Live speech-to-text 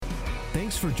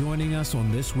Thanks for joining us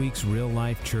on this week's Real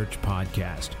Life Church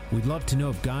podcast. We'd love to know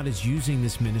if God is using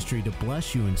this ministry to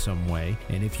bless you in some way,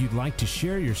 and if you'd like to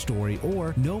share your story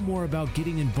or know more about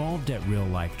getting involved at Real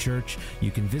Life Church, you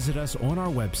can visit us on our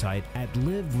website at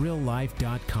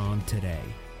livereallife.com today.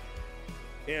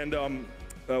 And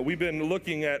we've been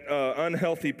looking at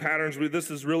unhealthy patterns.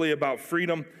 This is really about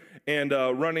freedom and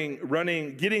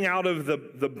getting out of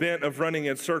the bent of running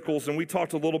in circles. And we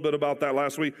talked a little bit about that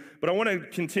last week. But I want to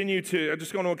continue I'm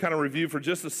just going to kind of review for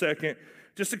just a second,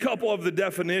 just a couple of the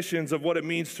definitions of what it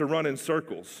means to run in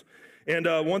circles. And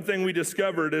one thing we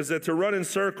discovered is that to run in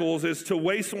circles is to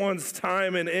waste one's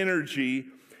time and energy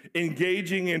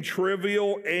engaging in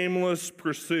trivial, aimless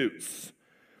pursuits.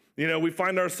 You know, we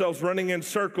find ourselves running in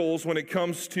circles when it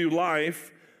comes to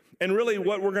life. And really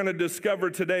what we're going to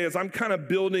discover today is I'm kind of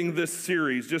building this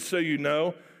series, just so you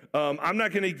know. I'm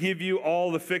not going to give you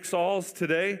all the fix-alls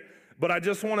today, but I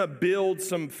just want to build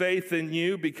some faith in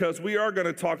you because we are going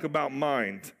to talk about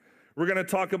mind. We're going to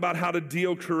talk about how to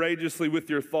deal courageously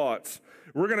with your thoughts.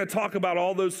 We're going to talk about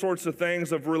all those sorts of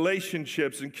things of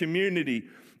relationships and community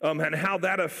and how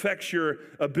that affects your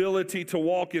ability to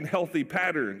walk in healthy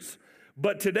patterns.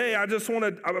 But today, I'm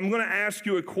going to ask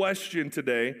you a question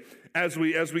today as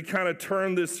we kind of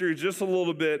turn this series just a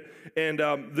little bit. And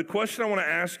the question I want to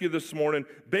ask you this morning,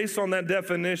 based on that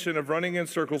definition of running in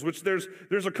circles, which there's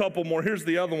a couple more. Here's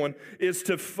the other one, is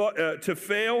to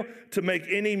fail to make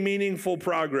any meaningful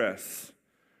progress,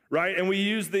 right? And we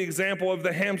use the example of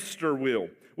the hamster wheel,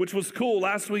 which was cool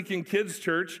last week in kids'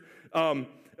 church. And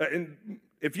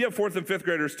if you have 4th and 5th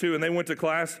graders too, and they went to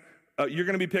class, you're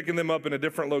going to be picking them up in a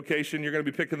different location. You're going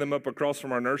to be picking them up across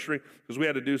from our nursery because we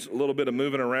had to do a little bit of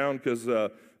moving around because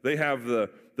they have the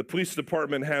police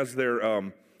department has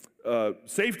their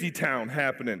safety town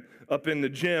happening up in the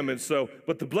gym. And so,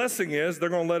 but the blessing is they're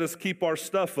going to let us keep our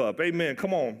stuff up. Amen.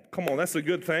 Come on. That's a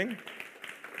good thing.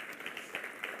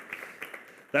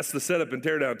 That's the setup and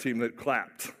teardown team that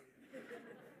clapped.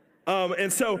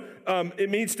 It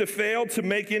means to fail to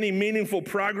make any meaningful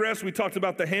progress. We talked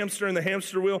about the hamster and the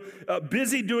hamster wheel.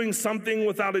 Busy doing something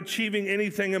without achieving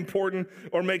anything important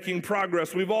or making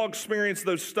progress. We've all experienced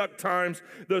those stuck times,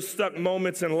 those stuck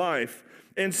moments in life.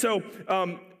 And so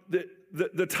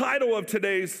the title of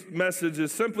today's message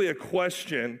is simply a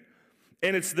question,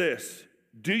 and it's this: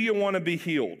 do you want to be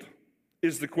healed?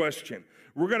 Is the question.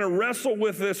 We're going to wrestle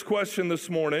with this question this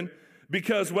morning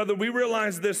because whether we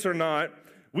realize this or not,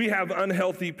 we have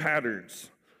unhealthy patterns.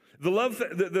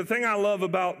 The thing I love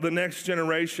about the next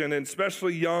generation, and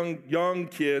especially young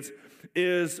kids,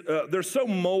 is they're so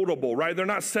moldable, right? They're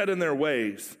not set in their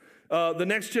ways. The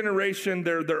next generation,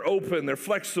 they're open, they're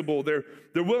flexible, they're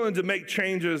willing to make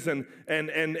changes and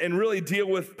really deal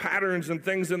with patterns and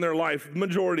things in their life,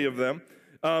 majority of them.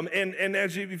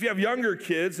 If you have younger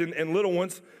kids and little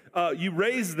ones, you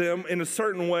raise them in a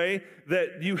certain way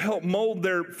that you help mold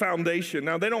their foundation.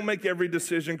 Now, they don't make every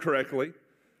decision correctly,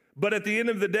 but at the end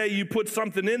of the day, you put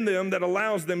something in them that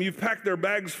allows them, you've packed their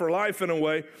bags for life in a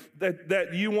way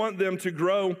that you want them to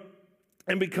grow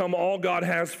and become all God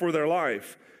has for their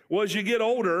life. Well, as you get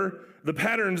older, the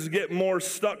patterns get more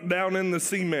stuck down in the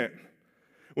cement.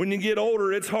 When you get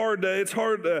older, it's hard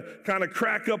to kind of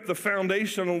crack up the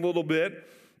foundation a little bit.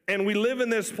 And we live in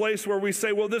this place where we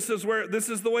say, well, this is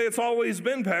the way it's always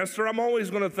been, Pastor. I'm always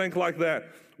going to think like that.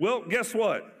 Well, guess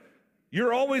what?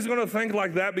 You're always going to think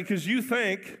like that because you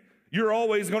think you're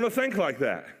always going to think like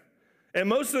that. And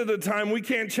most of the time, we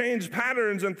can't change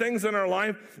patterns and things in our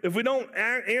life if we don't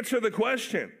answer the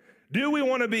question, do we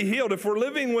want to be healed? If we're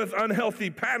living with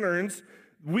unhealthy patterns,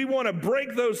 we want to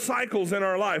break those cycles in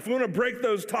our life. We want to break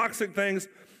those toxic things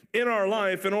in our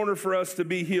life in order for us to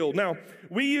be healed. Now,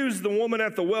 we used the woman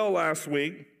at the well last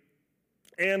week,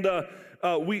 and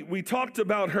we talked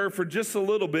about her for just a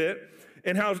little bit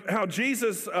and how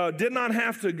Jesus did not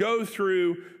have to go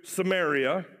through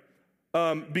Samaria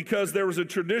because there was a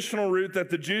traditional route that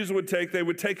the Jews would take. They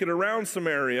would take it around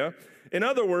Samaria. In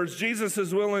other words, Jesus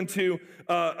is willing to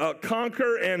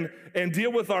conquer and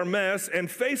deal with our mess and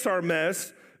face our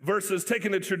mess versus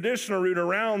taking the traditional route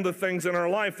around the things in our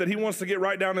life that he wants to get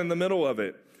right down in the middle of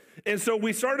it. And so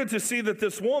we started to see that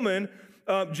this woman,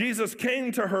 Jesus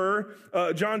came to her,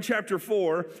 John chapter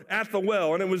 4, at the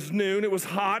well, and it was noon, it was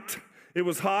hot,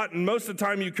 and most of the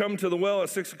time you come to the well at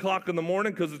 6 o'clock in the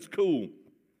morning because it's cool.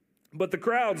 But the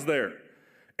crowd's there,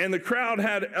 and the crowd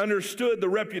had understood the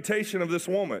reputation of this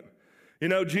woman. You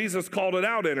know, Jesus called it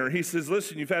out in her. He says,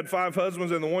 listen, you've had 5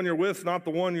 husbands, and the one you're with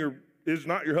is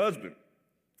not your husband,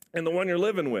 and the one you're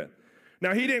living with.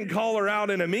 Now, he didn't call her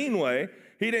out in a mean way.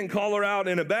 He didn't call her out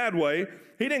in a bad way.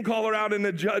 He didn't call her out in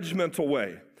a judgmental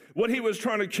way. What he was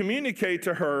trying to communicate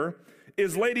to her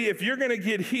is, lady, if you're going to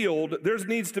get healed, there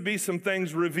needs to be some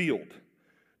things revealed.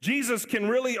 Jesus can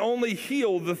really only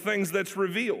heal the things that's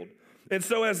revealed. And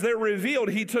so as they're revealed,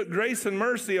 he took grace and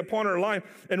mercy upon her life.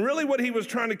 And really what he was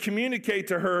trying to communicate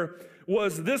to her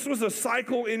was this was a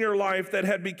cycle in your life that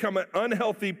had become an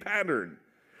unhealthy pattern.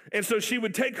 And so she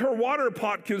would take her water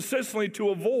pot consistently to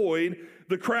avoid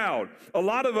the crowd. A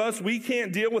lot of us, we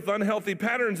can't deal with unhealthy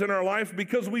patterns in our life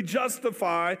because we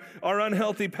justify our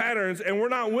unhealthy patterns and we're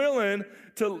not willing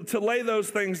to lay those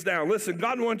things down. Listen,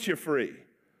 God wants you free.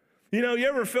 You know, you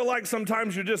ever feel like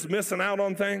sometimes you're just missing out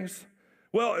on things?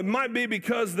 Well, it might be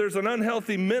because there's an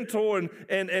unhealthy mental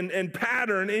and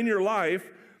pattern in your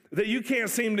life that you can't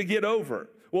seem to get over.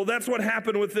 Well, that's what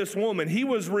happened with this woman. He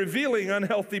was revealing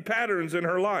unhealthy patterns in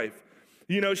her life.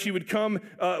 You know, she would come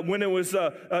when it was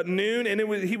noon, and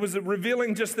he was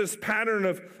revealing just this pattern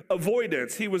of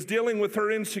avoidance. He was dealing with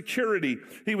her insecurity.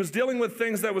 He was dealing with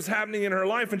things that was happening in her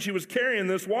life, and she was carrying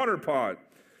this water pot.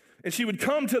 And she would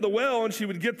come to the well, and she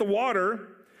would get the water,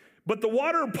 but the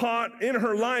water pot in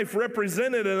her life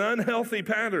represented an unhealthy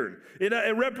pattern. It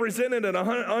represented an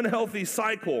unhealthy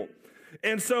cycle.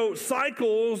 And so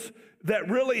cycles that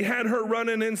really had her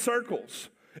running in circles.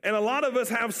 And a lot of us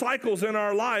have cycles in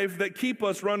our life that keep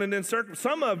us running in circles.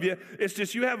 Some of you, it's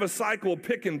just you have a cycle of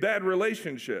picking bad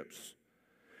relationships.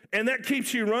 And that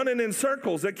keeps you running in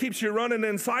circles. That keeps you running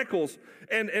in cycles.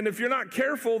 And if you're not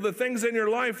careful, the things in your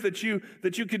life that you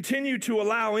continue to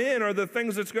allow in are the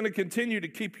things that's going to continue to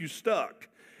keep you stuck.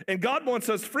 And God wants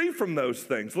us free from those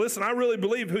things. Listen, I really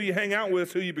believe who you hang out with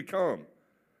is who you become.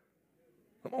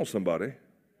 Come on, somebody.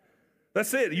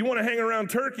 That's it. You want to hang around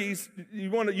turkeys, you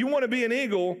want to be an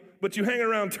eagle, but you hang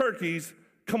around turkeys,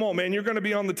 come on, man, you're going to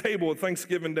be on the table at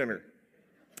Thanksgiving dinner.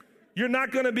 You're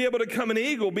not going to be able to become an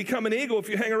eagle if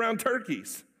you hang around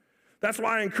turkeys. That's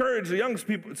why I encourage the young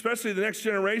people, especially the next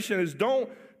generation, is don't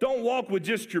walk with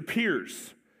just your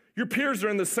peers. Your peers are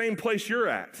in the same place you're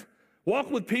at.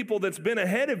 Walk with people that's been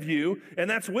ahead of you, and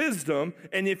that's wisdom.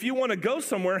 And if you want to go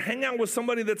somewhere, hang out with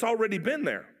somebody that's already been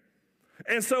there.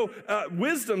 And so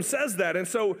wisdom says that. And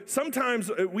so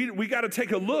sometimes we got to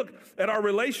take a look at our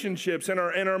relationships and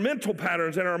our mental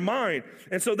patterns and our mind.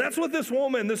 And so that's what this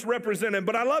represented.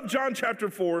 But I love John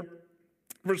chapter 4,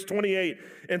 verse 28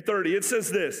 and 30. It says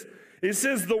this. It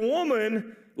says, the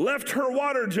woman left her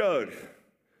water jug.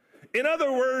 In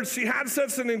other words, she had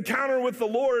such an encounter with the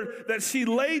Lord that she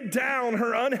laid down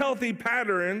her unhealthy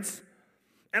patterns.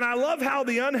 And I love how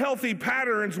the unhealthy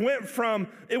patterns went from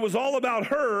it was all about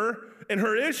her and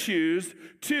her issues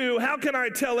to how can I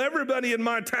tell everybody in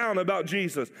my town about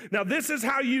Jesus? Now, this is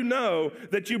how you know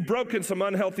that you've broken some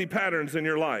unhealthy patterns in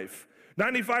your life.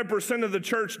 95% of the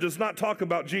church does not talk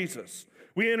about Jesus.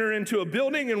 We enter into a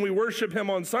building and we worship him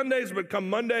on Sundays, but come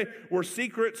Monday, we're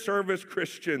secret service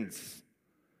Christians.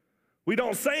 We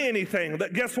don't say anything.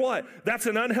 Guess what? That's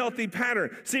an unhealthy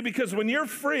pattern. See, because when you're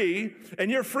free, and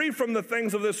you're free from the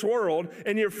things of this world,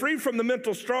 and you're free from the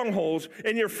mental strongholds,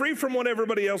 and you're free from what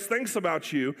everybody else thinks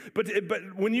about you, but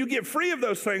when you get free of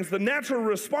those things, the natural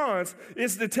response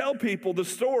is to tell people the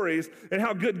stories and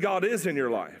how good God is in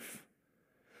your life.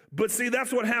 But see,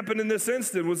 that's what happened in this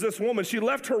instant was this woman. She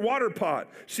left her water pot.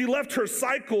 She left her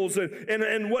cycles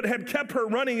and what had kept her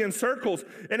running in circles.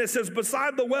 And it says,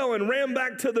 beside the well, and ran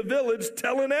back to the village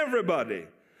telling everybody.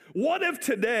 What if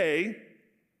today,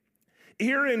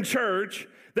 here in church,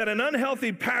 that an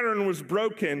unhealthy pattern was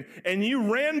broken and you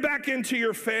ran back into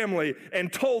your family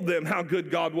and told them how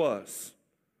good God was?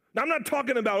 Now, I'm not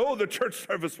talking about, the church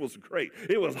service was great.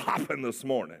 It was hopping this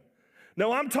morning.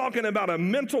 No, I'm talking about a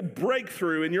mental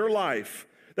breakthrough in your life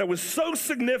that was so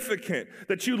significant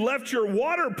that you left your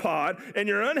water pot and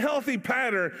your unhealthy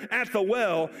pattern at the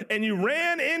well and you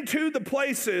ran into the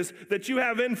places that you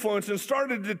have influence and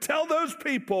started to tell those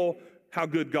people how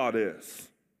good God is.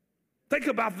 Think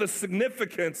about the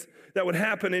significance that would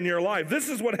happen in your life. This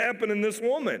is what happened in this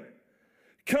woman.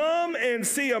 Come and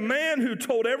see a man who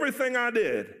told everything I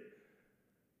did.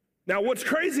 Now, what's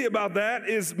crazy about that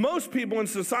is most people in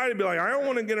society be like, I don't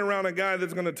want to get around a guy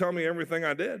that's going to tell me everything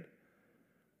I did.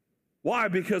 Why?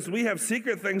 Because we have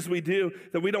secret things we do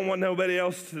that we don't want nobody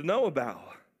else to know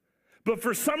about. But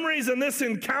for some reason, this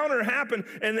encounter happened,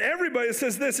 and everybody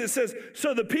says this. It says,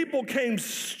 so the people came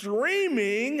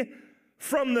streaming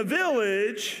from the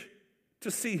village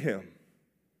to see him.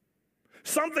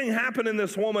 Something happened in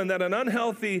this woman that an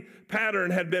unhealthy pattern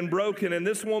had been broken, and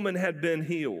this woman had been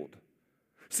healed.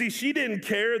 See, she didn't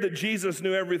care that Jesus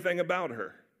knew everything about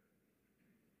her.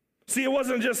 See, it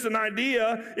wasn't just an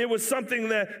idea. It was something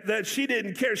that she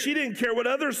didn't care. She didn't care what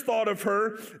others thought of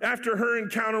her after her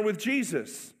encounter with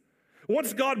Jesus.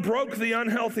 Once God broke the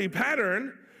unhealthy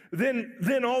pattern,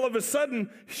 then all of a sudden,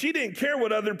 she didn't care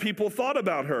what other people thought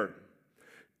about her.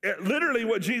 Literally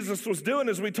what Jesus was doing,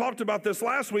 as we talked about this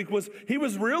last week, was he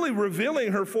was really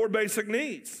revealing her 4 basic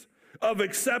needs of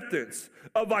acceptance,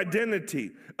 of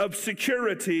identity, of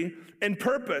security, and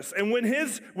purpose. And when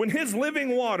his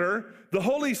living water, the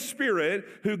Holy Spirit,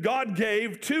 who God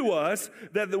gave to us,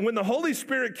 that when the Holy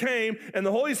Spirit came and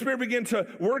the Holy Spirit began to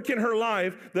work in her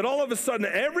life, that all of a sudden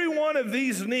every one of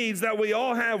these needs that we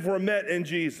all have were met in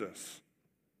Jesus.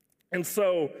 And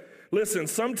so, listen,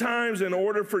 sometimes in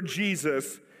order for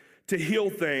Jesus to heal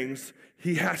things,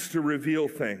 he has to reveal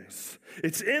things.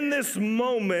 It's in this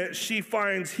moment she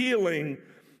finds healing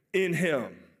in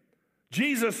him.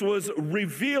 Jesus was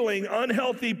revealing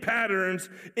unhealthy patterns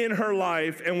in her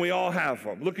life, and we all have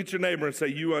them. Look at your neighbor and say,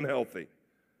 "You unhealthy."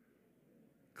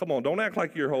 Come on, don't act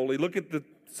like you're holy. Look at the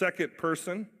second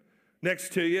person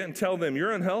next to you and tell them,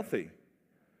 "You're unhealthy."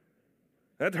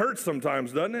 That hurts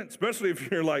sometimes, doesn't it? Especially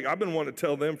if you're like, I've been wanting to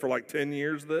tell them for like 10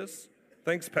 years this.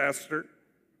 Thanks, Pastor.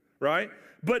 Right?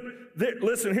 But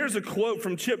listen, here's a quote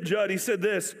from Chip Judd. He said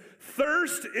this: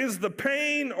 "Thirst is the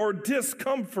pain or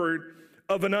discomfort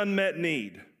of an unmet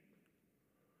need."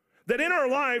 That in our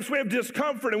lives we have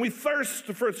discomfort and we thirst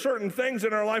for certain things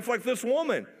in our life, like this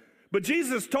woman. But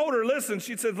Jesus told her, listen,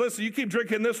 she said, "Listen, you keep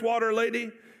drinking this water,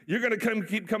 lady, you're going to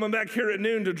keep coming back here at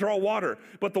noon to draw water.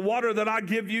 But the water that I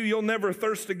give you, you'll never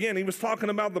thirst again." He was talking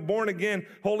about the born-again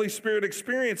Holy Spirit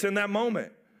experience in that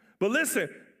moment. But listen,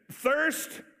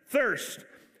 thirst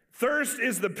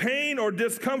is the pain or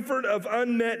discomfort of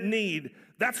unmet need.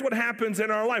 That's what happens in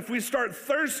our life. We start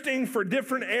thirsting for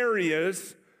different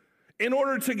areas in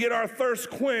order to get our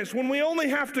thirst quenched when we only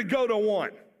have to go to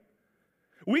one.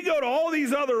 We go to all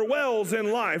these other wells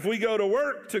in life. We go to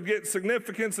work to get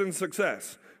significance and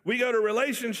success. We go to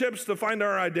relationships to find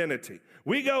our identity.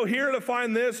 We go here to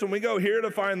find this, and we go here to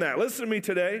find that. Listen to me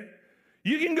today.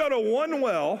 You can go to one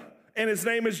well, and his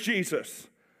name is Jesus.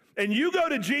 And you go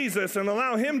to Jesus and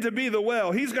allow him to be the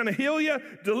well. He's going to heal you,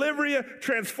 deliver you,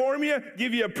 transform you,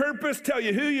 give you a purpose, tell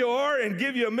you who you are, and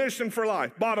give you a mission for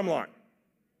life. Bottom line.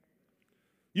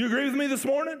 You agree with me this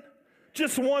morning?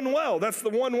 Just one well. That's the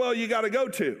one well you got to go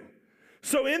to.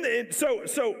 So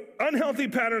unhealthy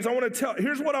patterns,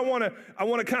 here's what I want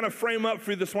to kind of frame up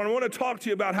for you this morning. I want to talk to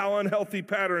you about how unhealthy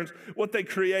patterns, what they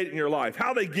create in your life,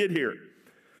 how they get here.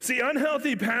 See,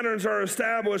 unhealthy patterns are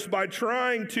established by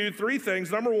trying to, 3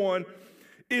 things. Number 1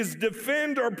 is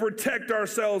defend or protect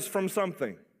ourselves from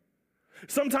something.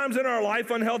 Sometimes in our life,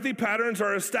 unhealthy patterns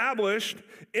are established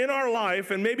in our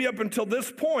life, and maybe up until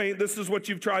this point, this is what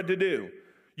you've tried to do.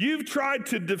 You've tried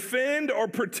to defend or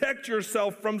protect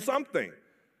yourself from something.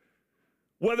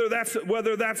 Whether that's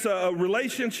a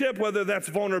relationship, whether that's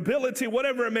vulnerability,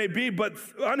 whatever it may be, but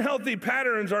unhealthy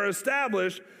patterns are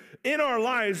established in our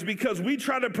lives because we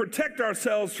try to protect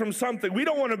ourselves from something. We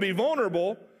don't want to be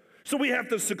vulnerable, so we have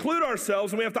to seclude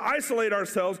ourselves and we have to isolate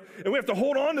ourselves and we have to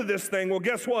hold on to this thing. Well,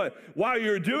 guess what? While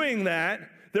you're doing that,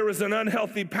 there is an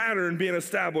unhealthy pattern being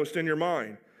established in your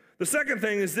mind. The second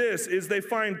thing is this, is they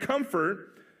find comfort.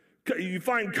 You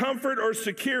find comfort or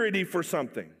security for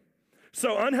something.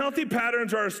 So unhealthy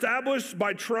patterns are established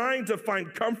by trying to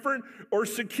find comfort or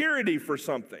security for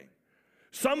something.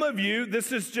 Some of you,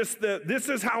 this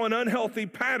is how an unhealthy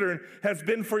pattern has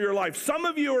been for your life. Some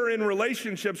of you are in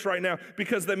relationships right now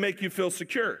because they make you feel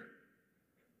secure.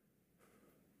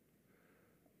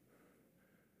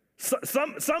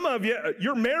 Some of you,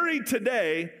 you're married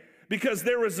today because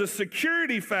there was a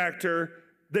security factor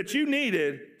that you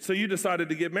needed, so you decided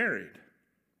to get married.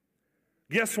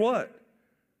 Guess what?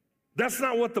 That's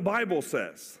not what the Bible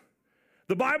says.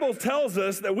 The Bible tells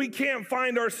us that we can't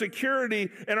find our security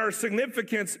and our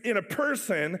significance in a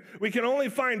person. We can only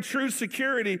find true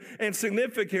security and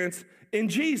significance in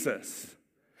Jesus.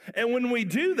 And when we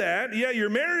do that, yeah, you're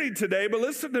married today, but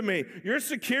listen to me. Your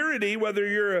security, whether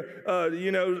you're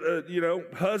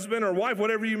a husband or wife,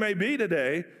 whatever you may be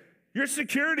today, your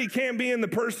security can't be in the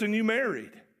person you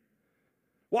married.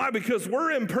 Why? Because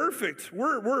we're imperfect.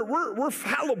 We're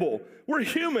fallible. We're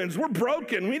humans. We're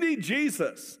broken. We need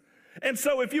Jesus. And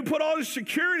so if you put all the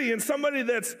security in somebody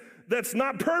that's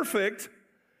not perfect,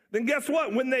 then guess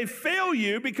what? When they fail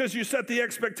you because you set the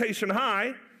expectation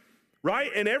high, right?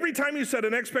 And every time you set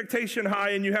an expectation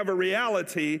high and you have a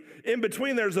reality, in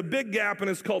between there's a big gap and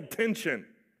it's called tension.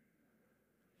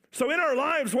 So in our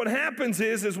lives, what happens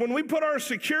is when we put our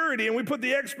security and we put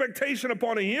the expectation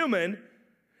upon a human,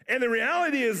 and the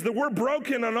reality is that we're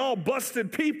broken and all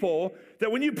busted people,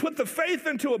 that when you put the faith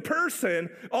into a person,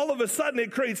 all of a sudden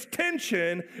it creates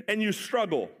tension and you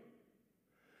struggle.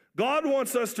 God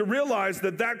wants us to realize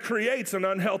that that creates an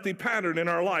unhealthy pattern in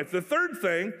our life. The third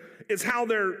thing is how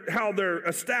they're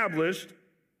established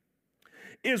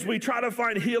is we try to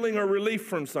find healing or relief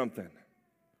from something.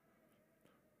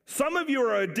 Some of you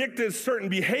are addicted to certain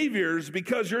behaviors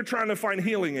because you're trying to find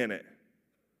healing in it.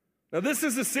 Now, this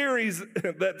is a series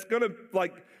that's going to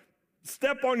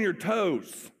step on your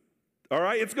toes, all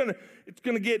right? It's going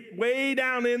to get way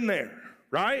down in there,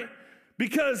 right?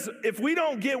 Because if we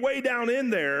don't get way down in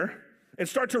there and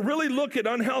start to really look at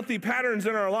unhealthy patterns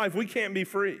in our life, we can't be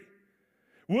free.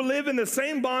 We'll live in the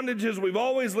same bondages we've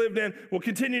always lived in. We'll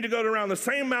continue to go around the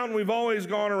same mountain we've always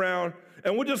gone around,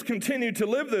 and we'll just continue to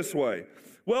live this way.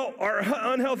 Well, our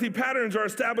unhealthy patterns are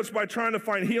established by trying to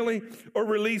find healing or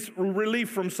relief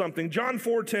from something. John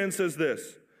 4:10 says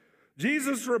this,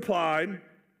 Jesus replied,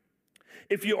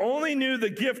 if you only knew the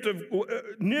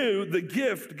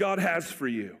gift God has for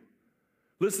you.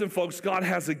 Listen, folks, God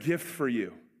has a gift for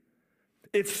you.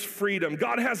 It's freedom.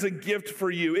 God has a gift for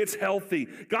you. It's healthy.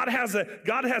 God has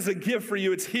a gift for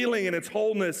you. It's healing and it's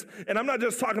wholeness. And I'm not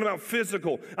just talking about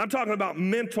physical. I'm talking about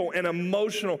mental and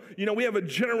emotional. You know, we have a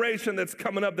generation that's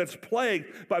coming up that's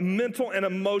plagued by mental and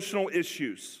emotional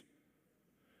issues.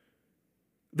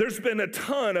 There's been a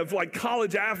ton of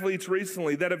college athletes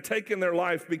recently that have taken their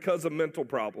life because of mental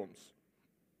problems.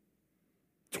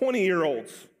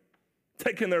 20-year-olds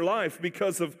taking their life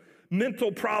because of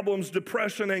mental problems,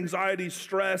 depression, anxiety,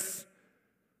 stress,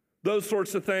 those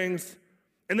sorts of things.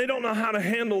 And they don't know how to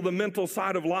handle the mental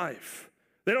side of life.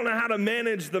 They don't know how to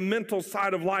manage the mental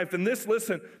side of life. And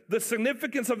listen, the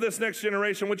significance of this next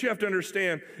generation, what you have to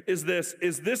understand is this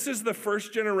is the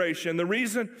first generation. The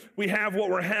reason we have what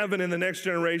we're having in the next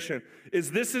generation is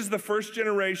this is the first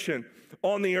generation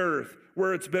on the earth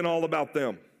where it's been all about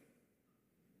them.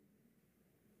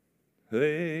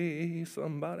 Hey,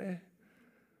 somebody.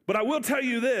 But I will tell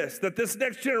you this, that this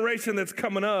next generation that's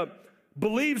coming up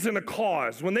believes in a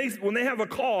cause. When they have a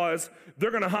cause,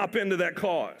 they're going to hop into that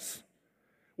cause.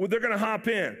 Well, they're going to hop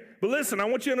in. But listen, I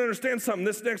want you to understand something.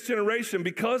 This next generation,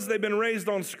 because they've been raised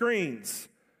on screens,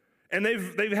 and they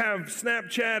have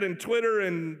Snapchat and Twitter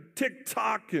and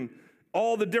TikTok and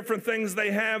all the different things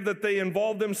they have that they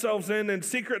involve themselves in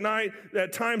secret night,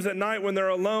 at times at night when they're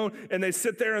alone, and they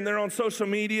sit there and they're on social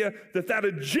media,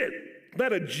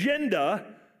 that agenda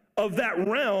of that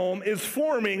realm is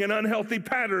forming an unhealthy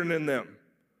pattern in them.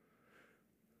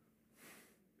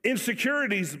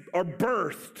 Insecurities are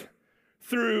birthed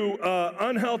through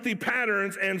unhealthy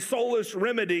patterns and soulish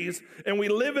remedies, and we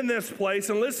live in this place.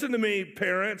 And listen to me,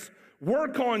 parents,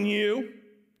 work on you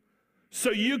so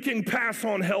you can pass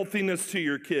on healthiness to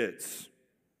your kids.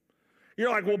 You're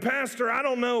like, well, Pastor, I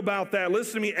don't know about that.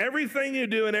 Listen to me, everything you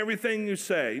do and everything you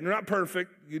say, you're not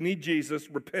perfect. You need Jesus.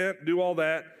 Repent, do all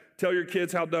that. Tell your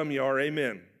kids how dumb you are.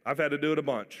 Amen. I've had to do it a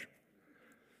bunch.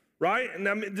 Right? And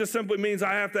that just simply means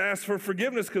I have to ask for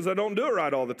forgiveness because I don't do it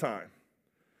right all the time.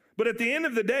 But at the end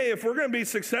of the day, if we're going to be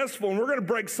successful and we're going to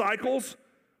break cycles,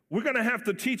 we're going to have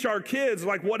to teach our kids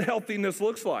what healthiness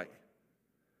looks like.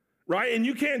 Right? And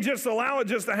you can't just allow it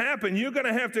just to happen. You're going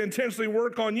to have to intentionally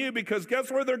work on you, because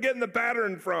guess where they're getting the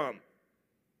pattern from?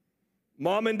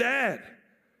 Mom and dad.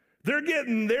 They're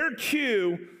getting their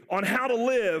cue on how to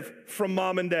live from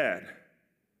mom and dad.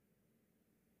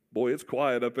 Boy, it's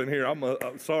quiet up in here.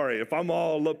 I'm sorry if I'm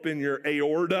all up in your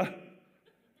aorta.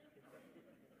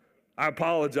 I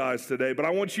apologize today, but I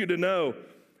want you to know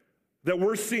that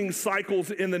we're seeing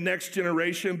cycles in the next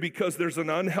generation because there's an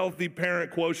unhealthy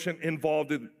parent quotient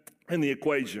involved in the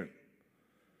equation.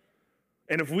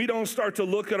 And if we don't start to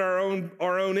look at our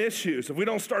own issues, if we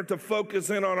don't start to focus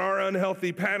in on our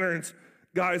unhealthy patterns,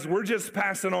 guys, we're just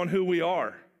passing on who we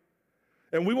are.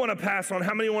 And we want to pass on,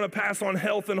 how many want to pass on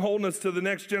health and wholeness to the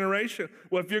next generation?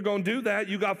 Well, if you're going to do that,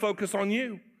 you got to focus on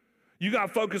you. You got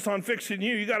to focus on fixing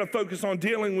you. You got to focus on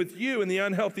dealing with you and the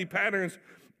unhealthy patterns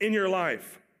in your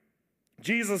life.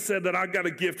 Jesus said that I've got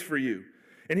a gift for you.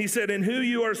 And he said, and who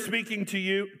you are speaking to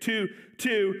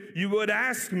you would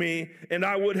ask me, and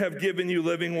I would have given you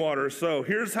living water. So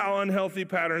here's how unhealthy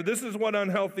patterns, this is what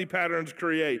unhealthy patterns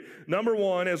create. Number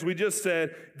one, as we just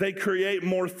said, they create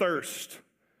more thirst.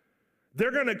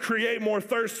 They're going to create more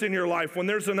thirst in your life. When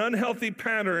there's an unhealthy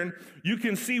pattern, you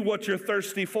can see what you're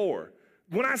thirsty for.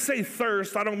 When I say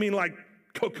thirst, I don't mean like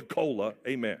Coca-Cola,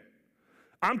 amen.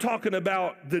 I'm talking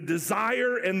about the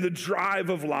desire and the drive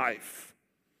of life.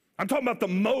 I'm talking about the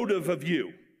motive of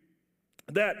you.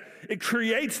 That it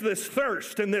creates this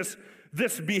thirst and this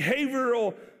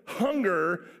behavioral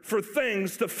hunger for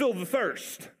things to fill the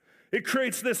thirst. It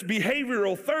creates this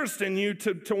behavioral thirst in you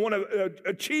to want to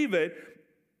achieve it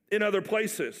in other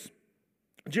places.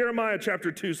 Jeremiah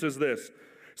chapter 2 says this,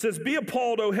 It says, be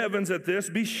appalled, O heavens, at this.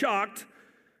 Be shocked.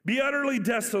 Be utterly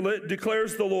desolate,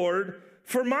 declares the Lord.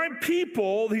 For my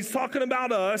people, he's talking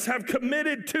about us, have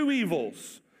committed two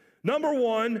evils. Number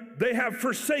one, they have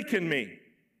forsaken me,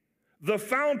 the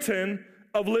fountain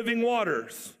of living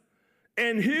waters,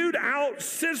 and hewed out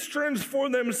cisterns for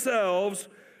themselves,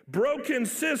 broken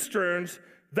cisterns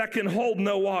that can hold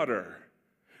no water.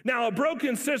 Now, a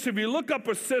broken cistern, if you look up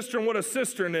a cistern, what a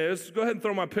cistern is, go ahead and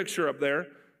throw my picture up there.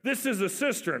 This is a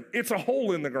cistern. It's a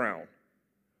hole in the ground.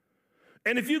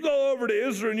 And if you go over to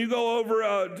Israel and you go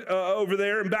over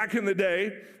there and back in the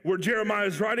day where Jeremiah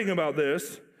is writing about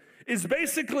this, is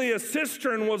basically a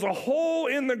cistern was a hole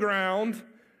in the ground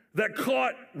that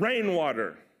caught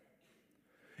rainwater.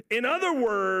 In other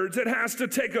words, it has to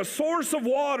take a source of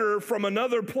water from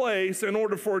another place in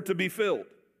order for it to be filled.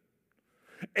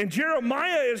 And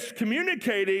Jeremiah is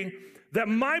communicating that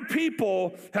my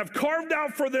people have carved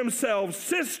out for themselves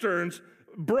cisterns,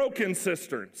 broken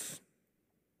cisterns.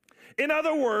 In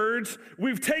other words,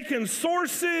 we've taken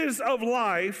sources of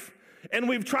life and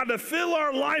we've tried to fill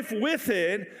our life with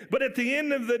it, but at the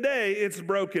end of the day, it's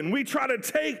broken. We try to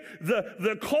take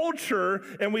the culture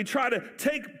and we try to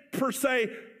take, per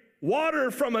se,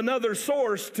 water from another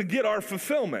source to get our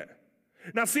fulfillment.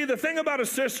 Now, see, the thing about a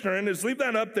cistern is, leave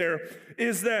that up there,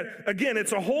 is that, again,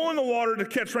 it's a hole in the water to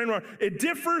catch rainwater. It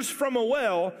differs from a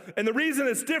well, and the reason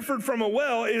it's different from a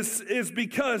well is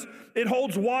because it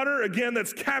holds water, again,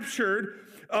 that's captured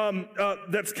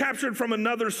from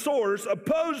another source,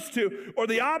 opposed to, or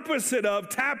the opposite of,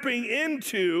 tapping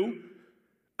into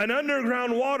an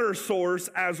underground water source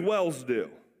as wells do.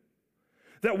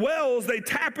 That wells, they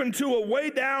tap into a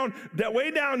way down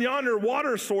yonder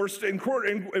water source for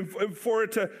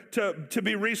it to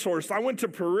be resourced. I went to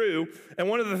Peru, and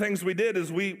one of the things we did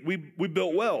is we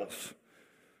built wells.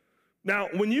 Now,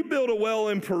 when you build a well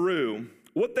in Peru,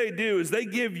 what they do is they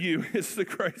give you, it's the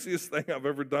craziest thing I've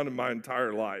ever done in my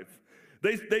entire life.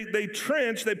 They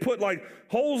trench, they put like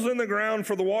holes in the ground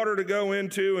for the water to go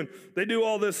into, and they do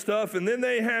all this stuff, and then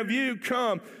they have you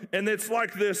come, and it's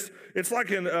like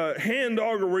a hand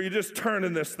auger where you're just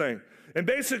turning this thing. And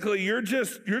basically you're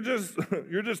just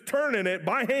turning it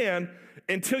by hand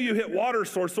until you hit water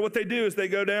source. So what they do is they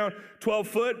go down 12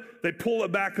 foot, they pull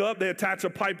it back up, they attach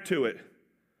a pipe to it.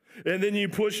 And then you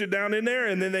push it down in there,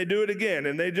 and then they do it again,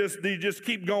 and they just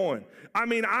keep going. I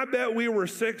mean, I bet we were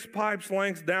 6 pipes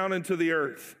lengths down into the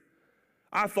earth.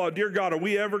 I thought, dear God, are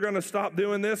we ever going to stop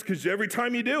doing this? Because every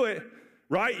time you do it,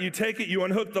 right, you take it, you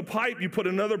unhook the pipe, you put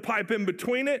another pipe in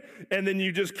between it, and then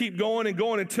you just keep going and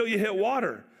going until you hit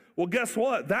water. Well, guess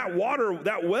what? That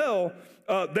well,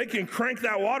 they can crank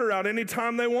that water out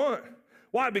anytime they want.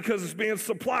 Why? Because it's being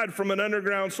supplied from an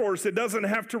underground source. It doesn't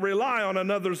have to rely on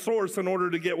another source in order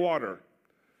to get water.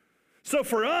 So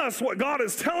for us, what God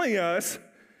is telling us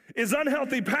is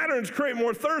unhealthy patterns create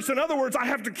more thirst. In other words, I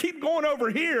have to keep going over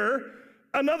here,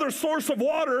 another source of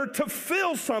water, to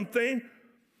fill something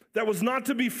that was not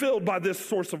to be filled by this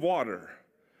source of water.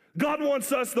 God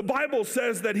wants us, the Bible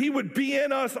says, that he would be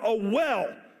in us a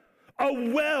well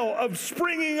of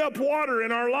springing up water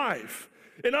in our life.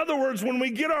 In other words, when we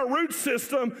get our root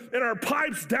system and our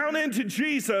pipes down into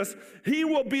Jesus, he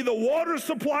will be the water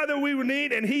supply that we would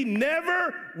need, and he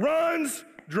never runs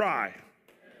dry.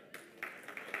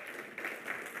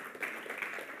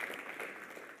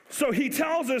 So he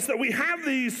tells us that we have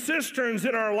these cisterns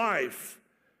in our life.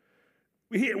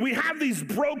 We have these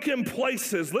broken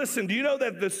places. Listen, do you know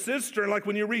that the cistern, like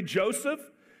when you read Joseph,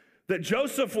 that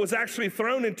Joseph was actually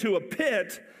thrown into a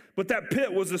pit, but that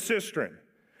pit was a cistern.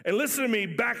 And listen to me,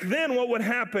 back then what would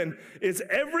happen is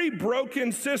every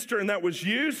broken cistern that was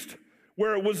used,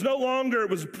 where it was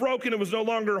broken, it was no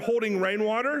longer holding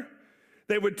rainwater,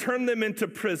 they would turn them into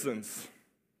prisons.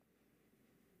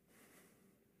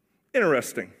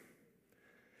 Interesting.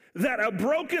 That a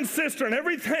broken cistern,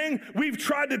 everything we've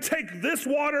tried to take this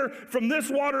water from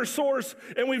this water source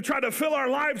and we've tried to fill our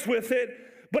lives with it,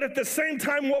 but at the same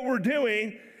time what we're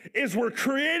doing is we're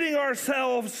creating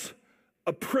ourselves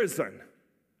a prison.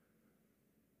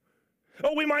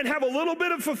 Oh, we might have a little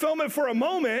bit of fulfillment for a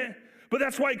moment, but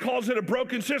that's why he calls it a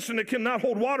broken cistern. It cannot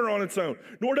hold water on its own,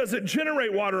 nor does it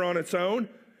generate water on its own.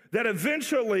 That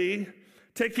eventually,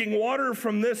 taking water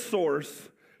from this source,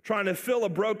 trying to fill a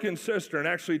broken cistern,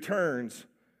 actually turns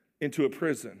into a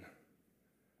prison.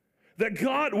 That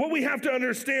God, what we have to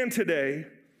understand today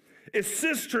is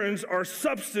cisterns are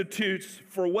substitutes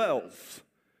for wells.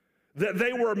 That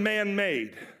they were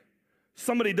man-made.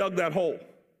 Somebody dug that hole.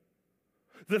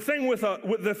 The thing with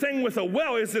a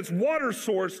well is its water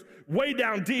source way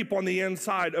down deep on the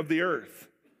inside of the earth.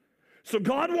 So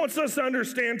God wants us to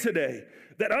understand today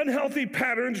that unhealthy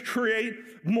patterns create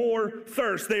more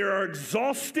thirst. They are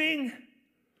exhausting.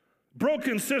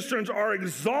 Broken cisterns are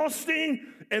exhausting,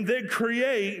 and they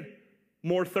create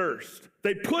more thirst.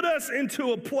 They put us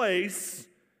into a place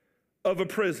of a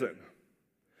prison.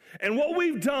 And what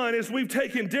we've done is we've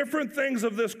taken different things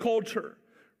of this culture,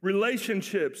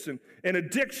 relationships and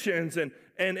addictions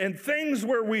and things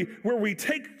where we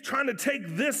trying to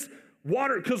take this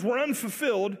water, because we're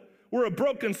unfulfilled. We're a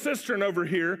broken cistern over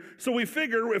here. So we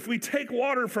figure if we take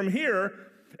water from here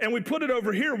and we put it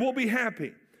over here, we'll be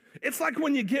happy. It's like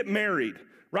when you get married,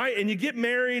 right? And you get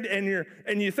married and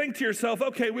you think to yourself,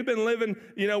 okay, we've been living,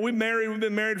 we've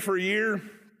been married for a year,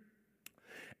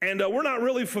 and we're not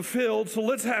really fulfilled, so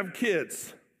let's have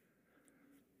kids.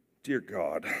 Dear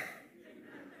God.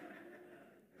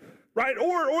 Right?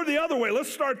 Or the other way.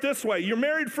 Let's start this way. You're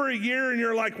married for a year and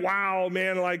you're like, wow,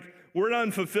 man, like, we're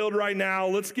unfulfilled right now.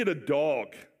 Let's get a dog.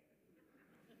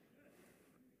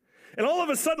 And all of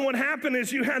a sudden what happened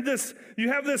is you have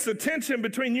this attention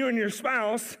between you and your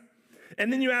spouse,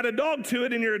 and then you add a dog to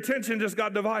it and your attention just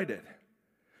got divided.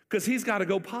 Because he's got to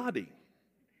go potty.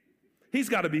 He's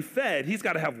got to be fed. He's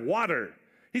got to have water.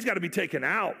 He's got to be taken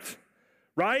out,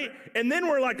 right? And then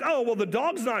we're like, oh, well, the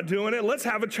dog's not doing it. Let's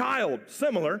have a child.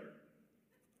 Similar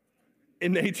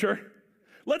in nature.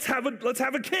 Let's have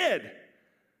a kid.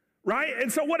 Right?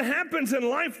 And so what happens in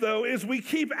life, though, is we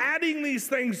keep adding these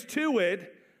things to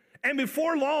it, and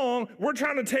before long, we're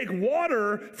trying to take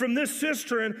water from this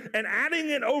cistern and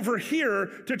adding it over here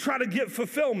to try to get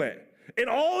fulfillment. And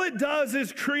all it does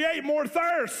is create more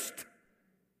thirst.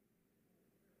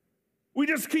 We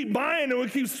just keep buying and we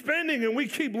keep spending and we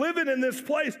keep living in this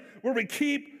place where we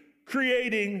keep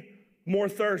creating more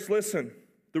thirst. Listen,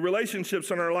 the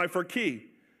relationships in our life are key.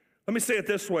 Let me say it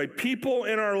this way. People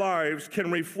in our lives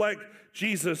can reflect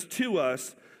Jesus to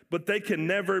us, but they can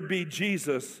never be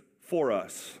Jesus for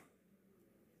us.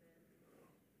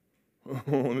 Let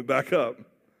me back up.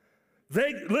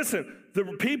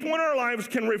 The people in our lives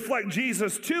can reflect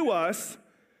Jesus to us,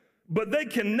 but they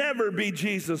can never be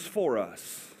Jesus for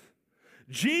us.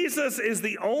 Jesus is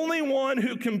the only one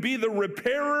who can be the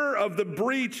repairer of the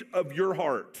breach of your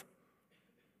heart.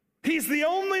 He's the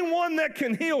only one that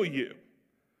can heal you.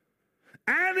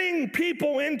 Adding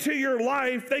people into your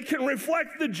life, they can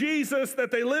reflect the Jesus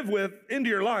that they live with into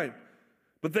your life,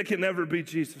 but they can never be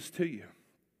Jesus to you.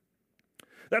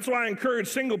 That's why I encourage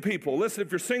single people. Listen,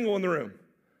 if you're single in the room,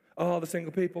 all you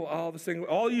single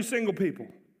people,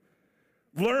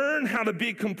 learn how to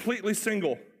be completely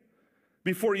single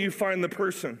before you find the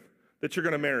person that you're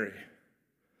going to marry.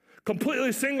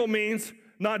 Completely single means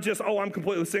not just, oh, I'm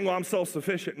completely single, I'm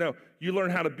self-sufficient. No, you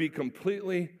learn how to be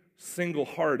completely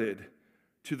single-hearted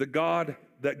to the God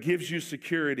that gives you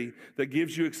security, that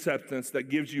gives you acceptance, that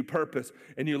gives you purpose,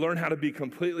 and you learn how to be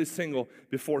completely single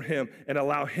before Him and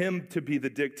allow Him to be the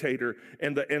dictator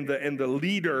and the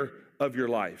leader of your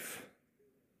life.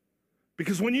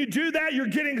 Because when you do that, you're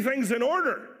getting things in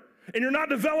order, and you're not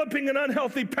developing an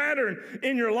unhealthy pattern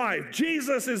in your life.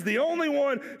 Jesus is the only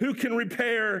one who can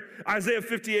repair. Isaiah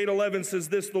 58:11 says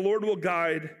this, the Lord will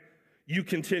guide you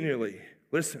continually.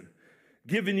 Listen.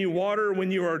 Giving you water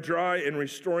when you are dry and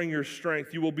restoring your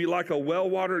strength. You will be like a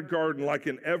well-watered garden, like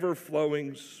an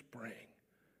ever-flowing spring.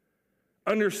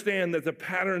 Understand that the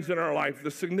patterns in our life, the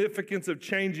significance of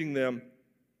changing them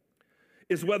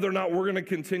is whether or not we're going to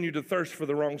continue to thirst for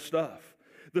the wrong stuff.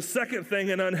 The second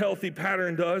thing an unhealthy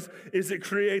pattern does is it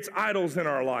creates idols in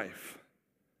our life.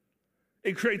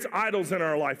 It creates idols in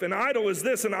our life. An idol is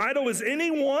this. An idol is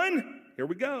anyone, here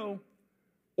we go,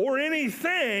 or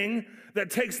anything that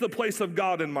takes the place of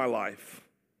God in my life.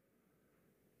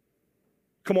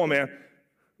 Come on, man.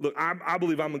 Look, I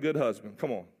believe I'm a good husband.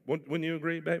 Come on. Wouldn't you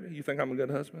agree, baby? You think I'm a good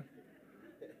husband?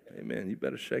 Amen. You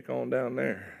better shake on down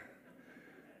there.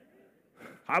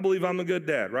 I believe I'm a good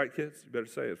dad, right, kids? You better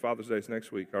say it. Father's Day's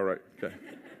next week. All right, okay.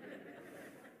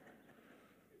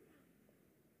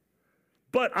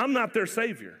 But I'm not their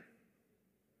savior.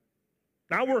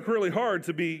 I work really hard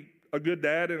to be a good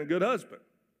dad and a good husband.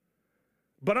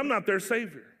 But I'm not their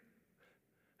savior.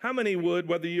 How many would,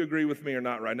 whether you agree with me or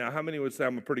not right now, how many would say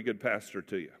I'm a pretty good pastor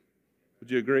to you? Would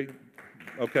you agree?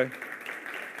 Okay.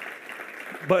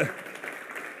 But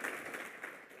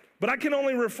I can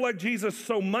only reflect Jesus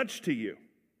so much to you.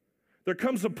 There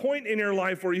comes a point in your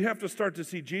life where you have to start to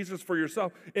see Jesus for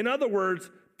yourself. In other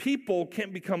words, people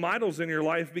can't become idols in your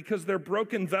life because they're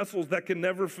broken vessels that can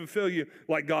never fulfill you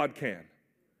like God can.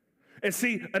 And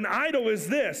see, an idol is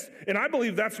this, and I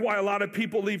believe that's why a lot of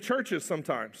people leave churches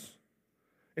sometimes.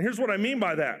 And here's what I mean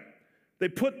by that. They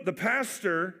put the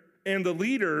pastor and the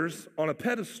leaders on a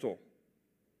pedestal.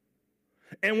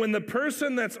 And when the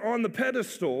person that's on the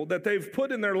pedestal that they've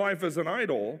put in their life as an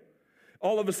idol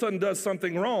all of a sudden does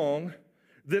something wrong,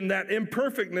 then that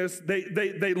imperfectness,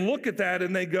 they look at that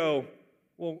and they go,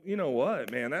 well, you know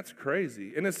what, man, that's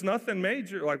crazy. And it's nothing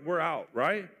major, like we're out,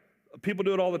 right? People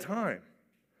do it all the time.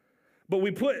 But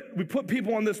we put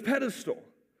people on this pedestal,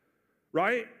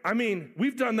 right? I mean,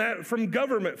 we've done that from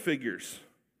government figures.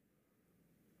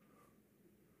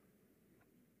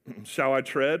 Shall I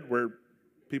tread where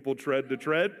people tread to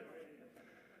tread?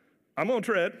 I'm going to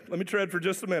tread. Let me tread for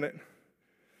just a minute.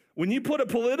 When you put a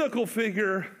political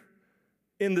figure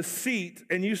in the seat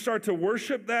and you start to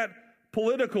worship that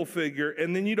political figure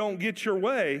and then you don't get your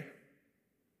way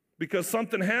because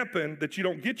something happened that you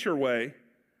don't get your way,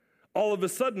 all of a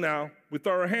sudden now we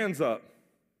throw our hands up,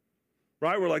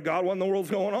 right? We're like, God, what in the world's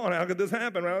going on? How could this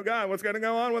happen? Oh, God, what's going to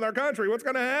go on with our country? What's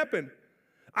going to happen?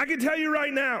 I can tell you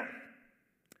right now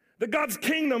that God's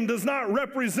kingdom does not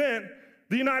represent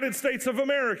the United States of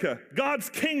America. God's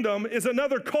kingdom is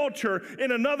another culture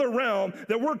in another realm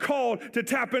that we're called to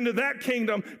tap into that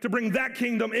kingdom, to bring that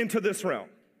kingdom into this realm.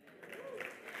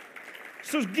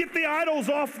 So get the idols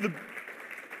off the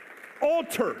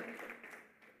altar,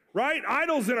 right?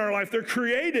 Idols in our life, they're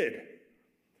created.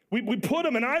 We put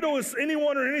them, an idol is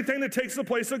anyone or anything that takes the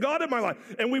place of God in my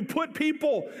life. And we put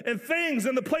people and things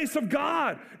in the place of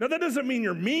God. Now that doesn't mean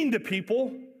you're mean to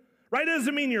people. Right? It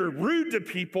doesn't mean you're rude to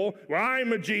people. Well,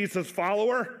 I'm a Jesus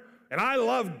follower, and I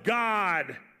love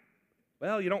God.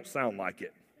 Well, you don't sound like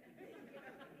it.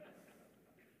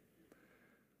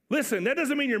 Listen, that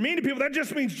doesn't mean you're mean to people. That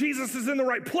just means Jesus is in the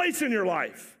right place in your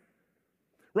life.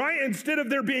 Right? Instead of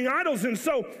there being idols. And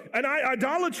so,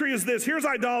 idolatry is this. Here's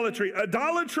idolatry.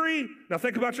 Idolatry, now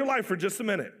think about your life for just a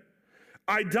minute.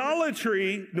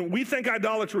 Idolatry, we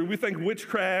think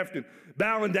witchcraft and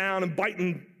bowing down and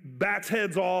biting bats'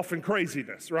 heads off and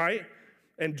craziness, right?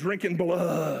 And drinking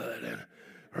blood.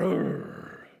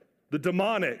 And the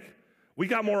demonic. We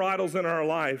got more idols in our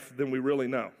life than we really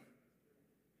know.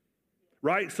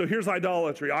 Right? So here's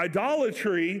idolatry.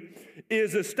 Idolatry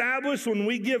is established when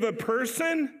we give a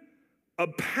person, a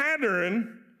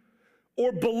pattern,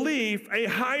 or belief a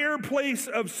higher place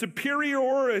of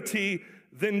superiority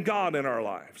than God in our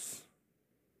lives.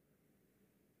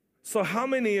 So how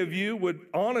many of you would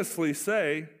honestly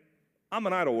say, I'm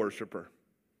an idol worshiper?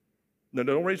 No,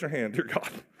 don't raise your hand, dear God.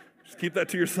 Just keep that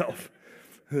to yourself.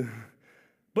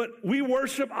 But we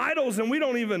worship idols and we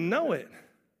don't even know it,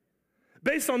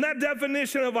 based on that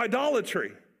definition of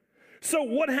idolatry. So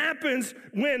what happens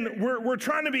when we're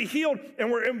trying to be healed and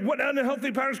what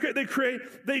unhealthy patterns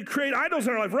create? They create idols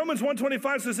in our life. Romans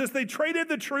 1:25 says this, they traded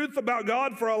the truth about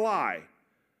God for a lie.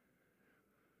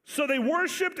 So they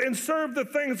worshiped and served the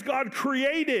things God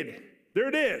created. There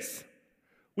it is.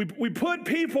 We put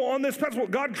people on this pedestal.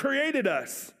 God created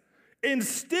us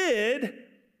instead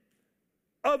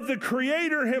of the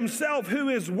Creator himself, who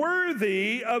is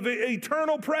worthy of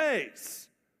eternal praise.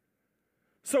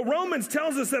 So Romans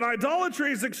tells us that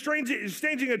idolatry is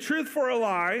exchanging a truth for a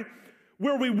lie,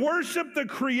 where we worship the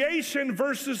creation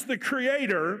versus the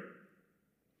Creator,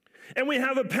 and we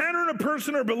have a pattern of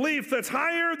person or belief that's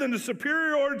higher than the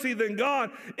superiority than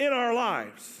God in our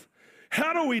lives.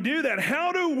 How do we do that?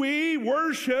 How do we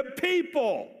worship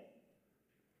people?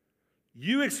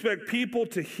 You expect people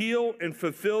to heal and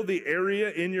fulfill the area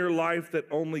in your life that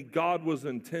only God was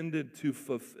intended to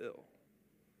fulfill.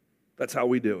 That's how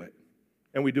we do it.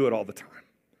 And we do it all the time.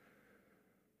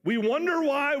 We wonder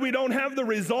why we don't have the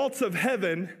results of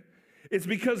heaven. It's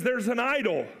because there's an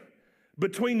idol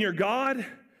between your God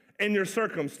and your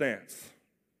circumstance.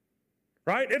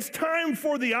 Right? It's time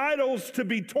for the idols to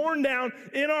be torn down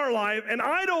in our life. And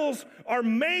idols are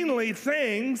mainly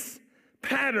things,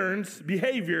 patterns,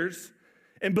 behaviors,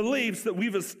 and beliefs that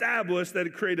we've established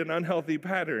that create an unhealthy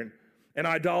pattern. And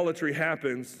idolatry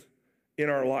happens in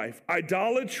our life.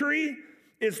 Idolatry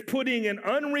is putting an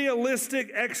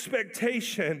unrealistic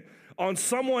expectation on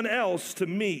someone else to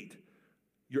meet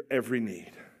your every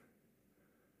need.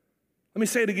 Let me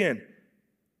say it again.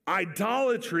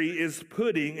 Idolatry is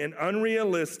putting an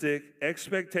unrealistic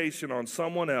expectation on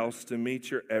someone else to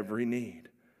meet your every need.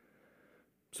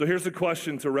 So here's the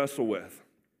question to wrestle with.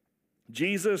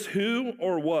 Jesus, who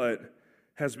or what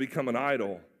has become an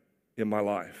idol in my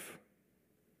life?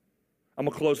 I'm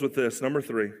going to close with this. Number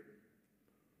 3.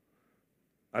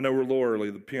 I know we're a little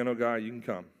early. The piano guy, you can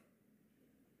come.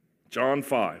 John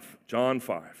 5.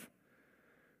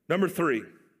 Number 3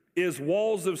 is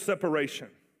walls of separation.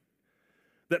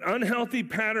 That unhealthy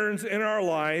patterns in our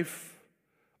life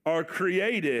are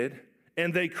created,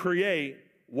 and they create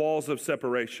walls of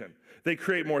separation. They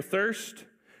create more thirst.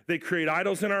 They create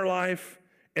idols in our life,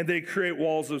 and they create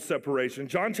walls of separation.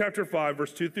 John chapter 5,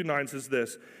 verse 2 through 9 says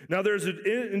this. Now there's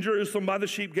in Jerusalem by the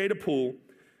sheep gate a pool,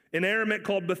 in Aramaic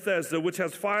called Bethesda, which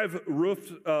has 5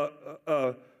 roofed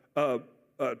that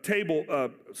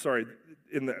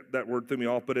word threw me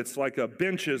off, but it's like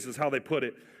benches is how they put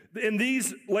it. In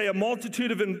these lay a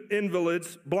multitude of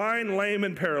invalids, blind, lame,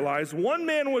 and paralyzed. One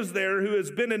man was there who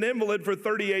has been an invalid for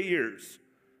 38 years.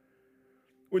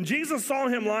 When Jesus saw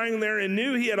him lying there and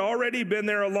knew he had already been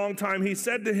there a long time, he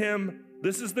said to him,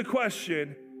 this is the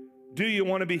question, do you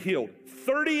want to be healed?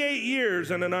 38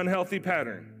 years in an unhealthy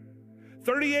pattern.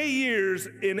 38 years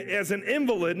as an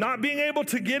invalid, not being able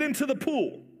to get into the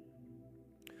pool.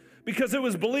 Because it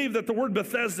was believed that the word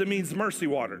Bethesda means mercy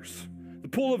waters. The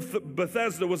pool of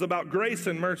Bethesda was about grace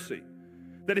and mercy.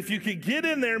 That if you could get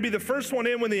in there and be the first one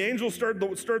in when the angel stirred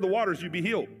the waters, you'd be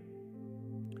healed.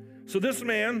 So this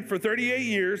man, for 38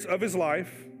 years of his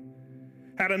life,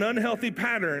 had an unhealthy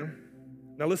pattern.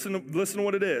 Now listen to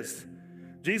what it is.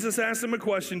 Jesus asked him a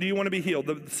question, do you want to be healed?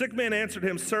 The sick man answered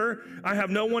him, sir, I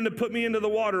have no one to put me into the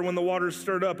water when the water is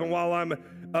stirred up, and while I'm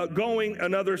going,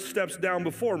 another steps down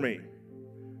before me.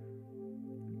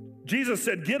 Jesus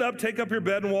said, get up, take up your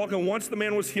bed and walk. And once the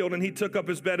man was healed and he took up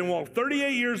his bed and walked.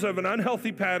 38 years of an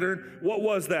unhealthy pattern. What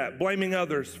was that? Blaming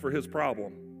others for his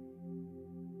problem.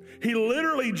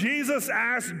 Jesus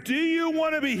asked, do you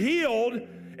want to be healed?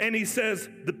 And he says,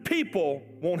 the people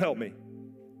won't help me.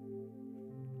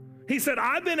 He said,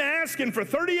 I've been asking for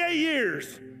 38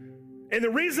 years. And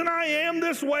the reason I am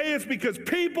this way is because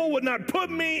people would not put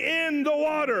me in the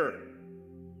water.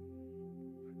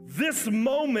 This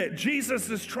moment, Jesus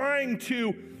is trying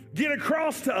to get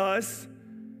across to us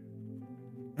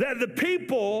that the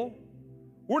people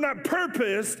were not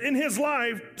purposed in his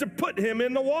life to put him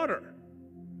in the water.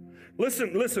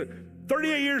 Listen,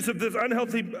 38 years of this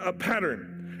unhealthy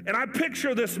pattern. And I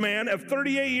picture this man of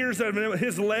 38 years of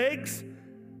his legs,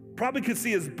 probably could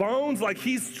see his bones like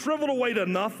he's shriveled away to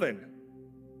nothing.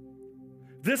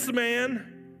 This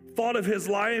man thought of his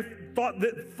life, thought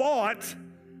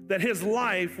that his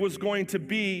life was going to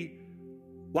be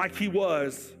like he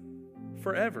was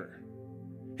forever.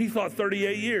 He thought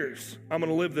 38 years, I'm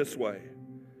going to live this way.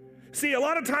 See, a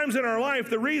lot of times in our life,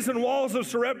 the reason walls of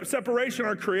separation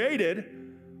are created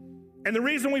and the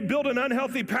reason we build an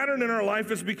unhealthy pattern in our life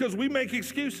is because we make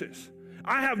excuses.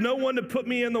 I have no one to put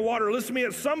me in the water. Listen to me,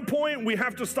 at some point we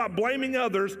have to stop blaming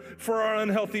others for our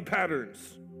unhealthy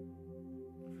patterns.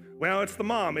 Well, it's the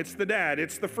mom, it's the dad,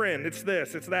 it's the friend, it's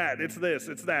this, it's that, it's this,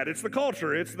 it's that, it's the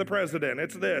culture, it's the president,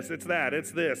 it's this, it's that, it's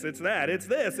this, it's that, it's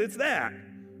this, it's that.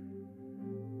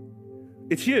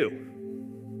 It's you.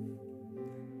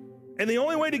 And the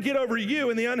only way to get over you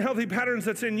and the unhealthy patterns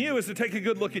that's in you is to take a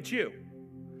good look at you.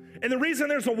 And the reason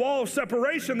there's a wall of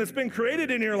separation that's been created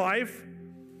in your life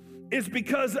is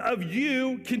because of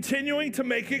you continuing to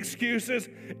make excuses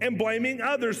and blaming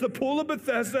others. The pool of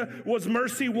Bethesda was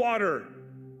mercy water.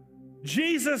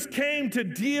 Jesus came to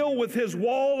deal with his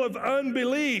wall of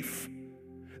unbelief.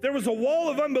 There was a wall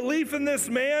of unbelief in this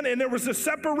man, and there was a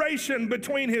separation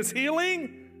between his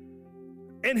healing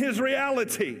and his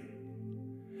reality.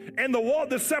 And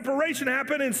the separation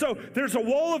happened, and so there's a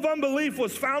wall of unbelief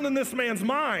was found in this man's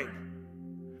mind.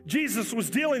 Jesus was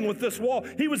dealing with this wall.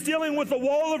 He was dealing with a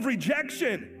wall of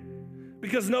rejection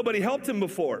because nobody helped him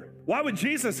before. Why would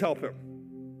Jesus help him?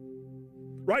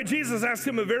 Right? Jesus asked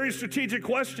him a very strategic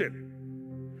question.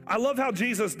 I love how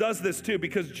Jesus does this too,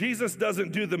 because Jesus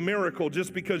doesn't do the miracle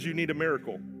just because you need a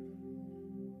miracle.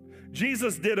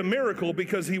 Jesus did a miracle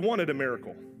because he wanted a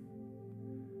miracle.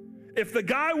 If the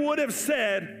guy would have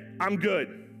said, I'm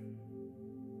good,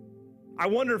 I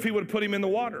wonder if he would have put him in the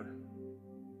water.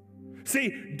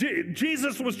 See,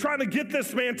 Jesus was trying to get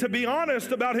this man to be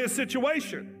honest about his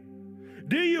situation.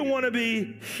 Do you want to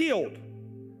be healed?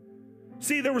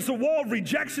 See, there was a wall of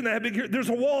rejection that had been, there's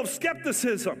a wall of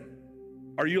skepticism.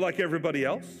 Are you like everybody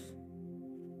else?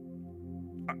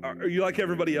 Are you like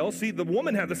everybody else? See, the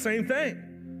woman had the same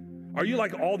thing. Are you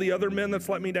like all the other men that's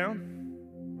let me down?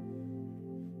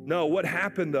 No, what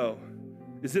happened though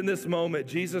is in this moment,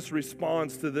 Jesus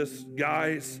responds to this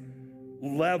guy's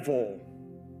level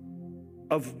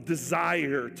of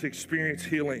desire to experience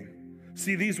healing.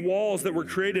 See, these walls that were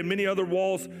created, many other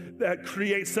walls that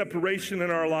create separation in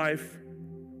our life,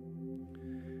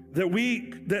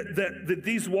 that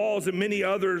these walls and many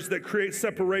others that create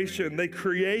separation, they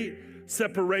create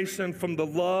separation from the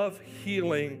love,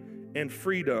 healing, and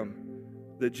freedom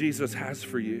that Jesus has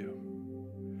for you.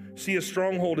 See, a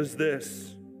stronghold is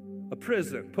this, a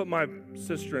prison. Put my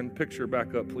sister in picture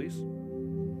back up, please.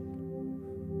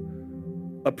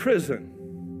 A prison,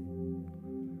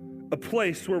 a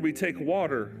place where we take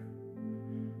water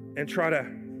and try to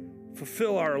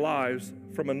fulfill our lives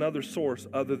from another source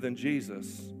other than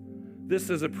Jesus. This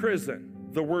is a prison.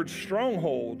 The word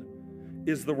stronghold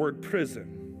is the word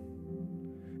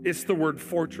prison. It's the word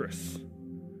fortress.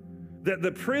 That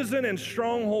the prison and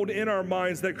stronghold in our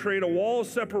minds that create a wall of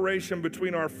separation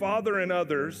between our Father and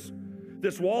others,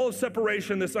 this wall of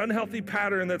separation, this unhealthy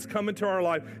pattern that's come into our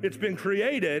life, it's been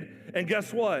created, and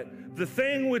guess what? The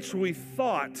thing which we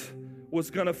thought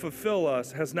was going to fulfill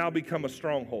us has now become a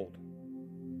stronghold.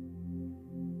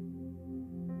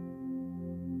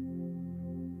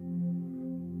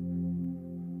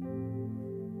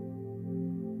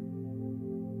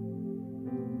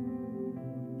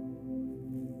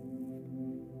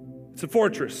 It's a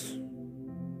fortress.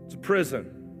 It's a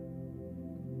prison.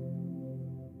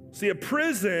 See, a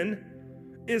prison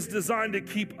is designed to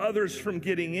keep others from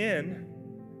getting in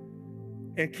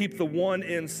and keep the one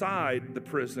inside the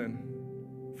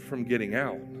prison from getting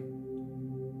out.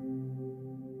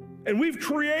 And we've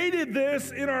created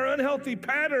this in our unhealthy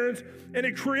patterns, and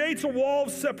it creates a wall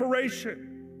of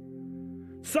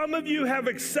separation. Some of you have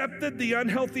accepted the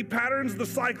unhealthy patterns, the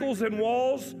cycles and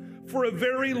walls for a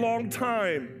very long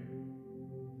time.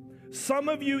 Some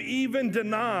of you even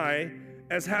deny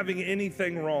as having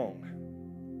anything wrong.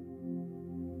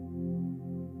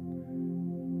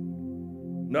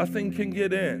 Nothing can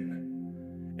get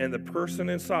in, and the person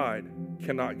inside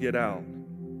cannot get out.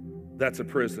 That's a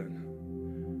prison.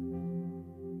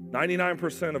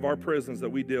 99% of our prisons that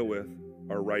we deal with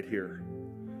are right here.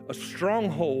 A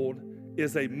stronghold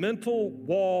is a mental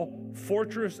wall,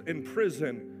 fortress, and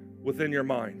prison within your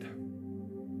mind.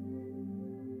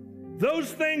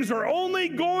 Those things are only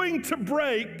going to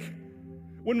break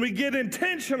when we get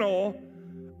intentional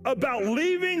about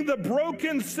leaving the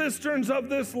broken cisterns of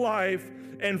this life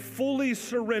and fully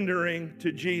surrendering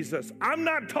to Jesus. I'm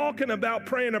not talking about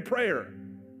praying a prayer.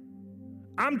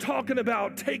 I'm talking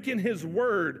about taking his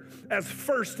word as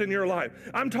first in your life.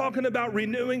 I'm talking about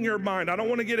renewing your mind. I don't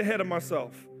want to get ahead of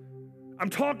myself. I'm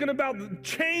talking about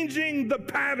changing the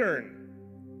pattern.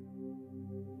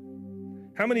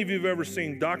 How many of you have ever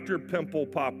seen Dr. Pimple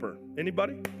Popper?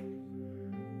 Anybody?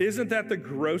 Isn't that the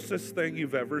grossest thing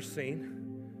you've ever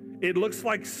seen? It looks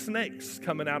like snakes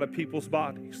coming out of people's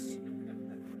bodies.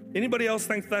 Anybody else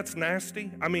think that's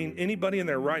nasty? I mean, anybody in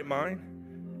their right mind,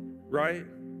 right?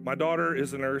 My daughter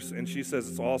is a nurse, and she says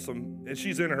it's awesome, and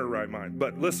she's in her right mind.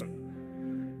 But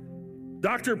listen,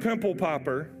 Dr. Pimple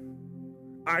Popper,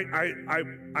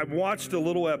 I watched a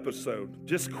little episode,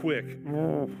 just quick.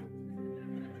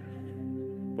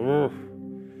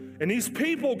 And these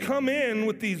people come in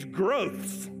with these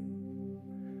growths,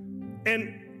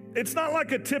 and it's not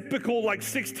like a typical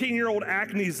 16-year-old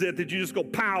acne zit that you just go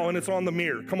pow and it's on the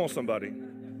mirror. Come on, somebody.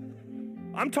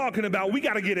 I'm talking about we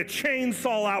got to get a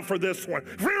chainsaw out for this one.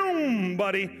 Vroom,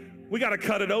 buddy. We got to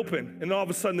cut it open. And all of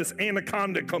a sudden this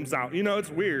anaconda comes out. You know, it's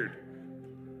weird.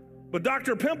 But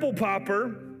Dr. Pimple Popper,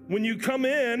 when you come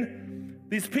in,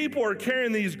 these people are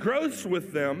carrying these growths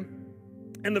with them.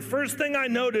 And the first thing I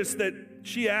noticed that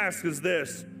she asked is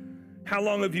this: how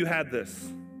long have you had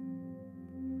this?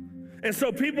 And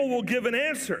so people will give an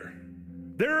answer.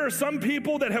 There are some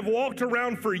people that have walked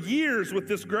around for years with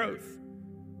this growth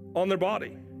on their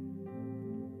body,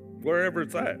 wherever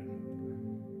it's at.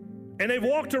 And they've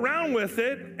walked around with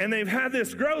it, and they've had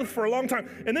this growth for a long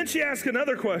time. And then she asked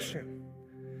another question.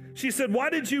 She said, why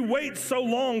did you wait so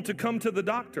long to come to the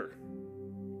doctor?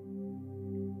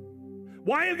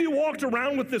 Why have you walked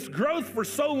around with this growth for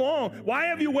so long? Why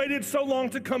have you waited so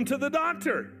long to come to the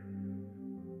doctor?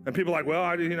 And people are like, well,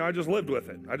 I just lived with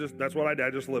it. That's what I did.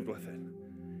 I just lived with it.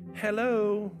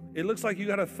 Hello. It looks like you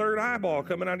got a third eyeball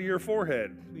coming out of your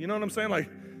forehead. You know what I'm saying? Like,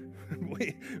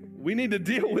 we need to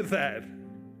deal with that.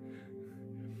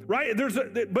 Right?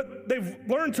 But they've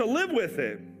learned to live with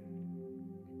it.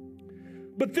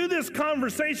 But through this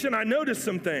conversation, I noticed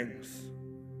some things.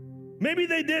 Maybe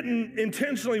they didn't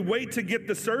intentionally wait to get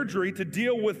the surgery to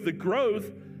deal with the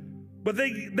growth, but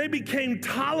they became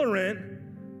tolerant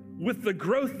with the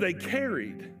growth they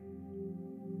carried.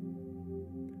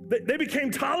 They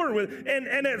became tolerant with it.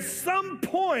 And at some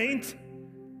point,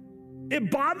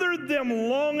 it bothered them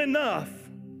long enough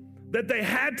that they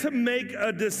had to make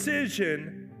a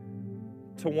decision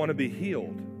to want to be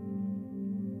healed.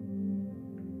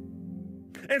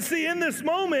 And see, in this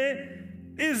moment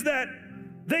is that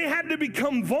they had to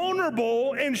become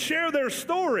vulnerable and share their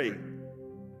story.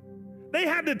 They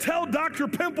had to tell Dr.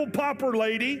 Pimple Popper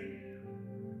lady,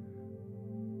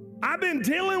 I've been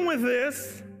dealing with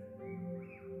this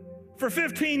for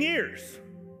 15 years.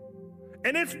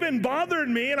 And it's been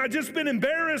bothering me, and I've just been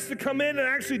embarrassed to come in and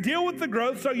actually deal with the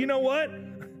growth. So you know what?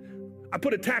 I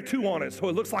put a tattoo on it so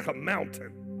it looks like a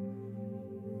mountain.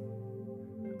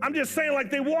 I'm just saying,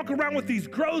 like, they walk around with these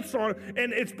growths on,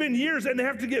 and it's been years, and they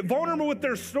have to get vulnerable with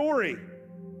their story.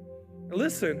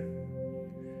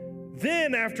 Listen,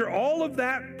 then after all of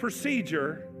that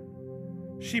procedure,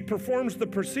 she performs the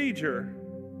procedure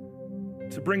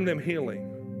to bring them healing.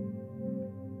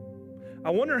 I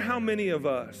wonder how many of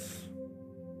us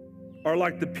are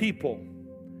like the people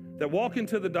that walk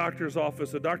into the doctor's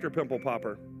office, a Dr. Pimple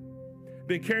Popper,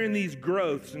 been carrying these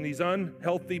growths and these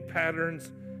unhealthy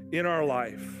patterns in our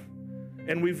life,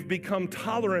 and we've become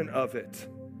tolerant of it,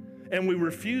 and we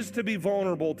refuse to be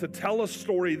vulnerable to tell a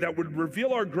story that would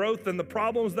reveal our growth and the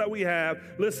problems that we have.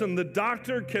 Listen, the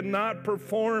doctor cannot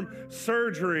perform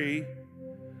surgery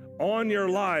on your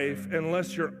life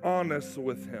unless you're honest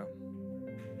with him.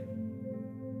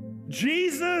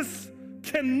 Jesus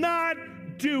cannot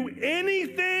do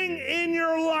anything in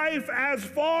your life as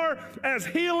far as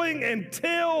healing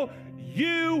until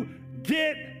you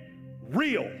get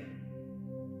real.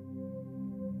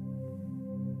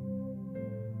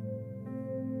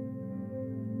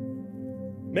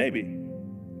 Maybe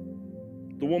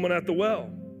the woman at the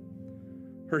well,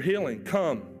 her healing,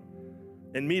 come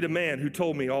and meet a man who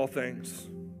told me all things.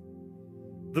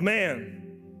 The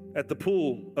man at the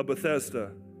pool of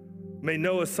Bethesda made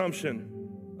no assumption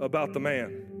about the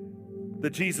man, that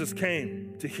Jesus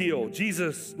came to heal.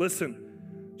 Jesus,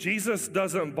 listen, Jesus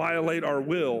doesn't violate our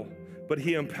will, but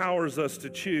he empowers us to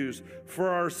choose for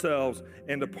ourselves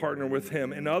and to partner with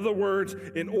him. In other words,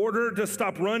 in order to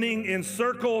stop running in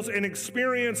circles and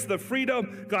experience the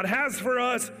freedom God has for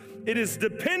us, it is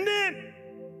dependent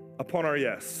upon our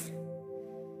yes.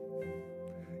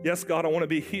 Yes, God, I want to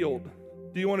be healed.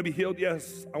 Do you want to be healed?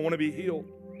 Yes, I want to be healed.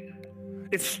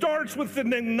 It starts with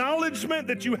an acknowledgement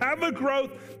that you have a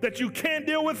growth that you can't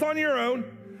deal with on your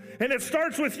own. And it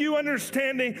starts with you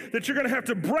understanding that you're going to have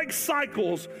to break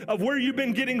cycles of where you've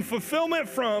been getting fulfillment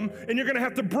from, and you're going to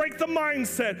have to break the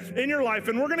mindset in your life.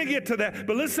 And we're going to get to that.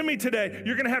 But listen to me today.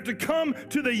 You're going to have to come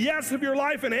to the yes of your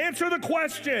life and answer the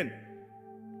question,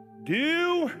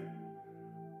 do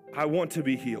I want to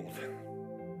be healed?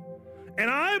 And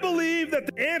I believe that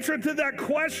the answer to that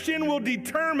question will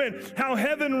determine how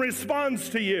heaven responds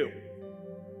to you.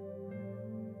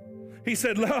 He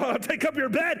said, take up your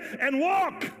bed and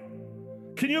walk.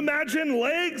 Can you imagine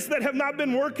legs that have not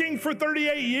been working for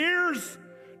 38 years?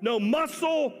 No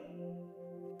muscle,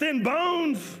 thin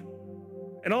bones.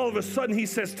 And all of a sudden he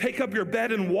says, take up your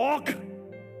bed and walk.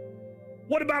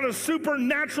 What about a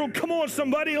supernatural, come on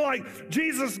somebody, like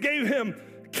Jesus gave him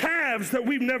calves that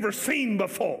we've never seen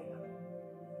before.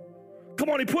 Come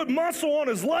on, he put muscle on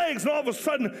his legs, and all of a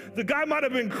sudden, the guy might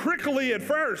have been crickly at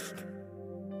first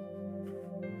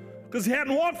because he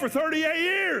hadn't walked for 38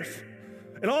 years.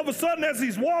 And all of a sudden, as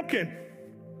he's walking,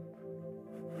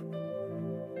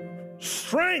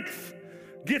 strength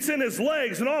gets in his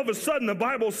legs, and all of a sudden, the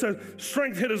Bible says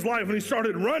strength hit his life, and he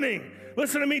started running.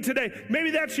 Listen to me today.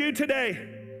 Maybe that's you today.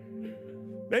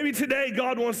 Maybe today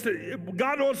God wants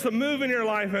to move in your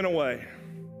life in a way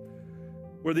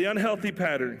where the unhealthy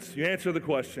patterns, you answer the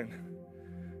question,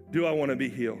 do I want to be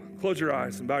healed? Close your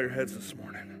eyes and bow your heads this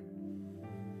morning.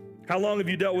 How long have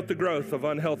you dealt with the growth of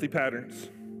unhealthy patterns?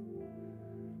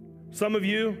 Some of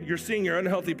you, you're seeing your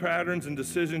unhealthy patterns and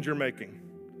decisions you're making.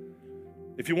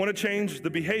 If you want to change the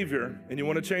behavior and you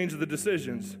want to change the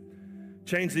decisions,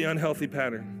 change the unhealthy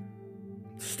pattern.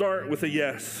 Start with a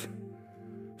yes.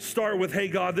 Start with, hey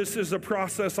God, this is a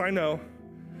process I know,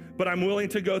 but I'm willing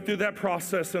to go through that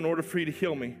process in order for you to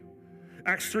heal me.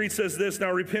 Acts 3 says this,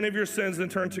 now repent of your sins and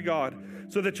turn to God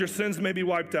so that your sins may be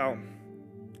wiped out.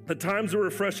 The times of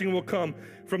refreshing will come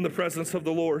from the presence of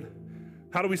the Lord.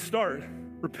 How do we start?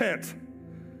 Repent.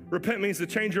 Repent means to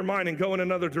change your mind and go in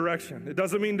another direction. It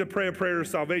doesn't mean to pray a prayer of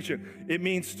salvation. It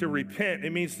means to repent.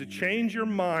 It means to change your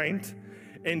mind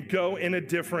and go in a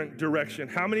different direction.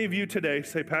 How many of you today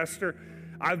say, Pastor,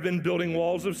 I've been building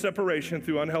walls of separation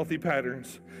through unhealthy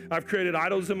patterns. I've created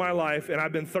idols in my life, and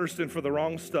I've been thirsting for the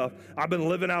wrong stuff. I've been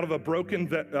living out of a broken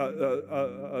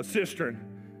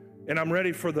cistern, and I'm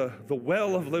ready for the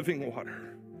well of living water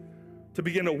to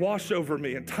begin to wash over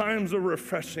me, and times of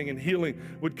refreshing and healing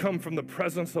would come from the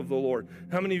presence of the Lord.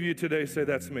 How many of you today say,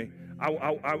 that's me?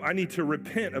 I need to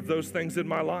repent of those things in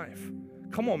my life.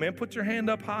 Come on, man, put your hand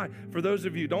up high. For those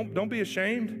of you, don't be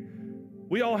ashamed.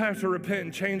 We all have to repent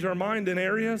and change our mind in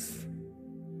areas.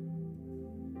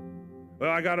 Well,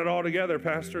 I got it all together,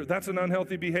 Pastor. That's an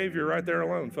unhealthy behavior right there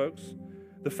alone, folks.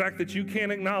 The fact that you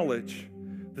can't acknowledge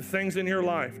the things in your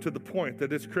life to the point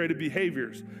that it's created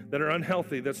behaviors that are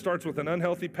unhealthy, that starts with an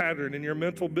unhealthy pattern in your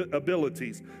mental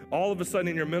abilities. All of a sudden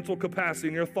in your mental capacity,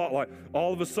 in your thought life,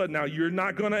 all of a sudden now you're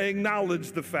not going to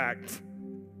acknowledge the fact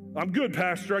I'm good,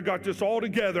 Pastor. I got this all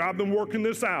together. I've been working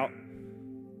this out.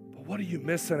 But what are you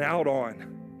missing out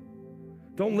on?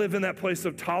 Don't live in that place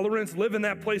of tolerance. Live in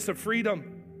that place of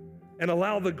freedom and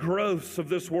allow the growths of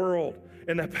this world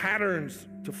and the patterns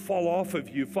to fall off of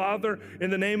you. Father, in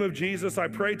the name of Jesus, I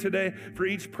pray today for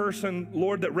each person,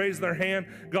 Lord, that raised their hand.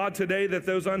 God, today that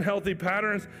those unhealthy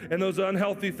patterns and those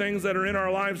unhealthy things that are in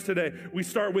our lives today, we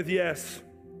start with yes.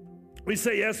 We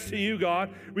say yes to you, God.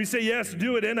 We say yes,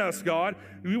 do it in us, God.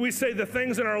 We say the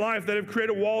things in our life that have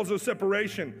created walls of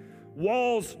separation,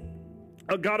 walls,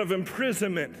 God, of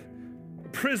imprisonment,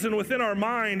 prison within our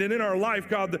mind and in our life,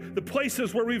 God, the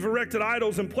places where we've erected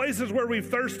idols and places where we've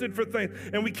thirsted for things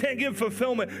and we can't give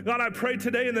fulfillment. God, I pray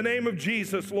today in the name of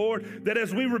Jesus, Lord, that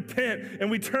as we repent and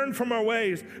we turn from our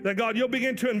ways, that God, you'll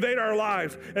begin to invade our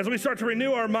lives as we start to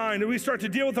renew our mind and we start to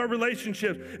deal with our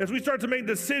relationships, as we start to make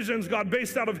decisions, God,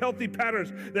 based out of healthy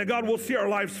patterns, that God, we'll see our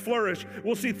lives flourish.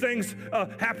 We'll see things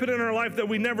happen in our life that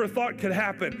we never thought could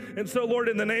happen. And so, Lord,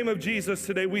 in the name of Jesus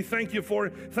today, we thank you for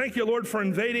it. Thank you, Lord, for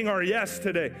invading our yes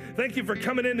today. Thank you for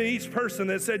coming into each person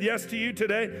that said yes to you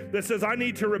today, that says, I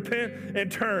need to repent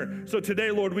and turn. So today,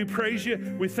 Lord, we praise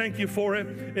you. We thank you for it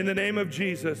in the name of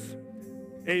Jesus.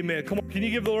 Amen. Come on, can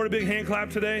you give the Lord a big hand clap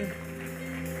today?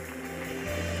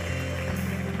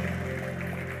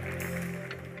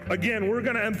 Again, we're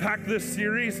going to unpack this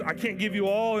series. I can't give you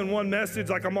all in one message,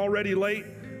 like I'm already late.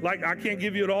 Like I can't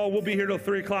give you it all. We'll be here till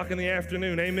 3 o'clock in the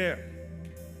afternoon. Amen.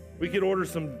 We could order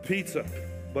some pizza,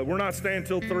 but we're not staying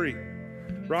till 3.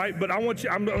 Right? But I'm going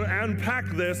to unpack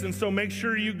this, and so make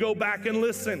sure you go back and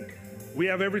listen. We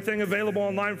have everything available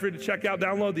online for you to check out.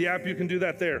 Download the app. You can do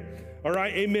that there. All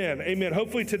right? Amen. Amen.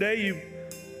 Hopefully today you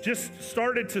just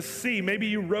started to see, maybe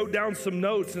you wrote down some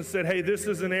notes and said, hey, this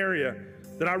is an area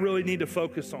that I really need to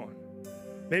focus on.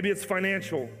 Maybe it's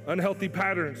financial, unhealthy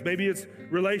patterns. Maybe it's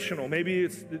relational. Maybe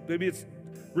it's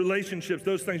relationships,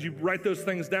 those things. You write those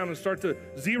things down and start to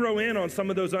zero in on some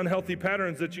of those unhealthy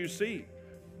patterns that you see.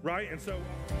 Right? And so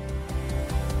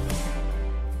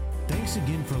thanks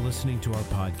again for listening to our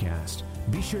podcast.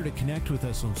 Be sure to connect with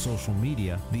us on social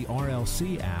media, the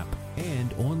RLC app,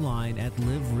 and online at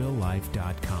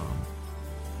livereallife.com.